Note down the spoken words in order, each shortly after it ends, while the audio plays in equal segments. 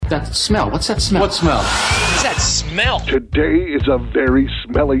That smell. What's that smell? What smell? What's that smell? Today is a very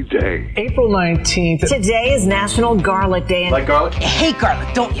smelly day. April 19th. Today is National Garlic Day. Like garlic? You hate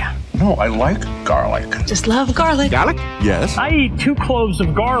garlic, don't you? No, I like garlic. Just love garlic. Garlic? Yes. I eat 2 cloves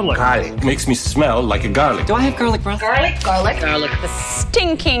of garlic. Garlic makes me smell like a garlic. Do I have garlic breath? Garlic. The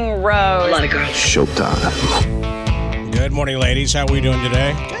stinking rose. A lot of garlic. Showtime. Good morning, ladies. How are we doing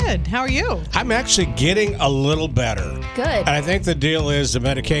today? Good. How are you? I'm actually getting a little better. Good. And I think the deal is the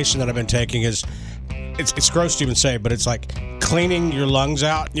medication that I've been taking is, it's gross to even say, but it's like cleaning your lungs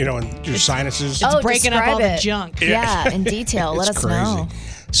out, and your sinuses. It's breaking up all the describe it. junk. Yeah, in detail. Let It's us crazy. know.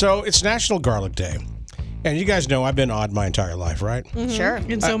 So it's National Garlic Day. And you guys know I've been odd my entire life, right? Sure.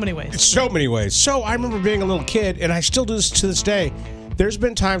 In so many ways. In so many ways. So I remember being a little kid, and I still do this to this day. There's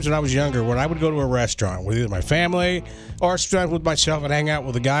been times when I was younger when I would go to a restaurant with either my family or with myself and hang out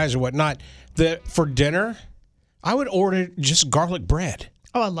with the guys or whatnot, that for dinner, I would order just garlic bread.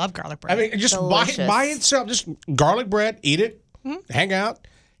 Oh, I love garlic bread. I mean, just buy itself, just garlic bread, eat it, hang out,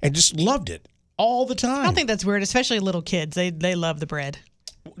 and just loved it all the time. I don't think that's weird, especially little kids. They love the bread.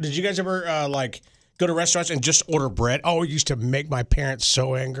 Did you guys ever go to restaurants and just order bread? Oh, it used to make my parents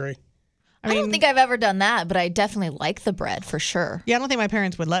so angry. I don't think I've ever done that, but I definitely like the bread for sure. Yeah, I don't think my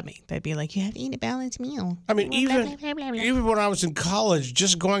parents would let me. They'd be like, you have to eat a balanced meal. I mean, even when I was in college,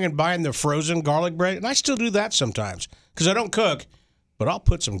 just going and buying the frozen garlic bread, and I still do that sometimes because I don't cook, but I'll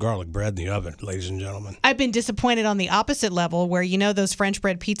put some garlic bread in the oven, ladies and gentlemen. I've been disappointed on the opposite level where, those French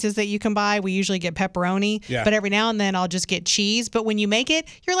bread pizzas that you can buy, we usually get pepperoni, but every now and then I'll just get cheese. But when you make it,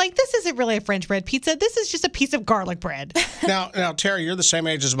 you're like, this isn't really a French bread pizza. This is just a piece of garlic bread. Now, Terry, you're the same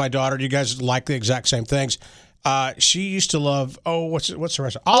age as my daughter. You guys like the exact same things. She used to love, what's the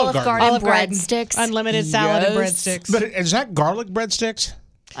rest? Olive Garden. Olive breadsticks. Unlimited salad and breadsticks. But is that garlic breadsticks?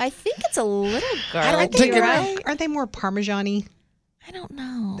 I think it's a little garlic. Aren't they, aren't they more Parmesan-y? I don't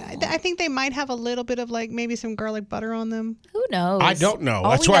know. I think they might have a little bit of maybe some garlic butter on them. Who knows? I don't know.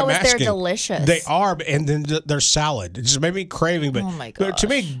 All That's we why know I'm is asking. they're delicious. They are, and then their salad. It just made me craving. But, Oh my but to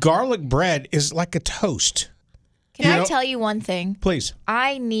me, gosh. garlic bread is like a toast. Can I tell you one thing? Please.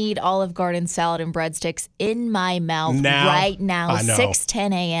 I need Olive Garden salad and breadsticks in my mouth right now. I know.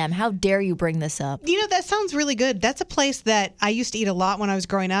 6:10 a.m. How dare you bring this up? That sounds really good. That's a place that I used to eat a lot when I was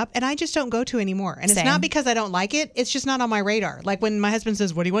growing up, and I just don't go to anymore. And Same. it's not because I don't like it. It's just not on my radar. Like when my husband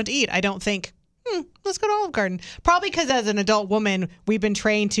says, what do you want to eat? I don't think, let's go to Olive Garden. Probably because as an adult woman, we've been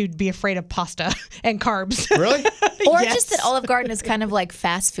trained to be afraid of pasta and carbs. Really? Or Yes. just that Olive Garden is kind of like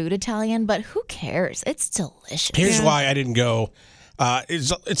fast food Italian, but who cares? It's delicious. Here's why I didn't go.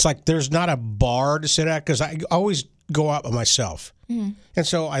 It's like there's not a bar to sit at because I always go out by myself. And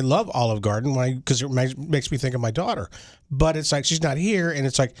so I love Olive Garden because it makes me think of my daughter. But it's like she's not here, and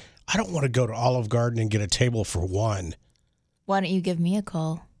it's like I don't want to go to Olive Garden and get a table for one. Why don't you give me a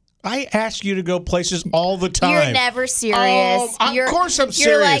call? I ask you to go places all the time. You're never serious. Of course I'm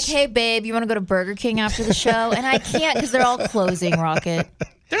You're like, serious. hey, babe, you want to go to Burger King after the show? And I can't because they're all closing, Rocket.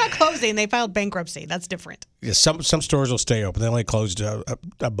 They're not closing. They filed bankruptcy. That's different. Yeah, some stores will stay open. They only closed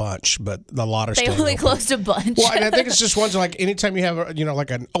a bunch, but a lot are They staying only open. closed a bunch. Well, and I think it's just ones like anytime you have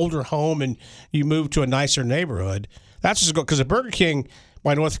like an older home and you move to a nicer neighborhood, that's just because at Burger King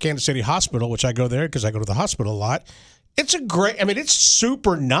by North Kansas City Hospital, which I go there because I go to the hospital a lot. It's it's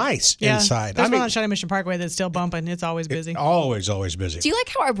super nice inside. There's one on Shawnee Mission Parkway that's still bumping. It's always busy. Always busy. Do you like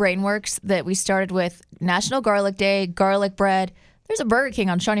how our brain works? That we started with National Garlic Day, garlic bread. There's a Burger King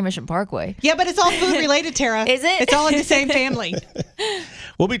on Shawnee Mission Parkway. Yeah, but it's all food related, Tara. Is it? It's all in the same family.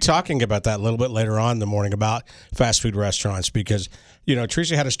 We'll be talking about that a little bit later on in the morning about fast food restaurants because,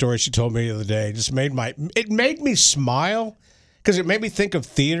 Teresa had a story she told me the other day. It made me smile because it made me think of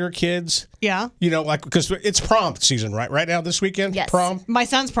theater kids. Yeah. Because it's prom season, right? Right now this weekend? Yes. Prom. My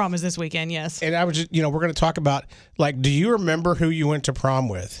son's prom is this weekend, yes. And I was just, we're going to talk about, do you remember who you went to prom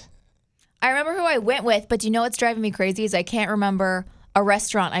with? I remember who I went with, but do you know what's driving me crazy is I can't remember a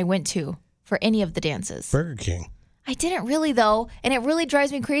restaurant I went to for any of the dances. Burger King. I didn't really, though, and it really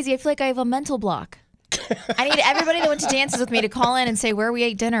drives me crazy. I feel like I have a mental block. I need everybody that went to dances with me to call in and say where we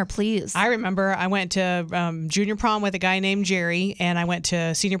ate dinner, please. I remember I went to junior prom with a guy named Jerry, and I went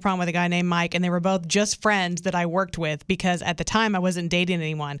to senior prom with a guy named Mike, and they were both just friends that I worked with because at the time I wasn't dating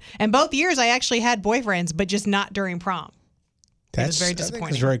anyone. And both years I actually had boyfriends, but just not during prom. That's very disappointing.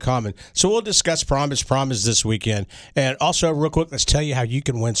 It's very common. So we'll discuss prom. Prom is this weekend. And also, real quick, let's tell you how you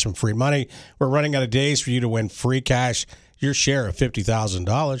can win some free money. We're running out of days for you to win free cash, your share of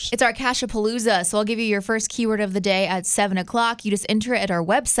 $50,000. It's our Cash-a-Palooza, so I'll give you your first keyword of the day at 7 o'clock. You just enter it at our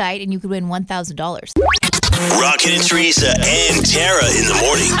website, and you could win $1,000. Rocket and Teresa and Tara in the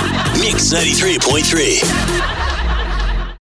morning. Mix 93.3.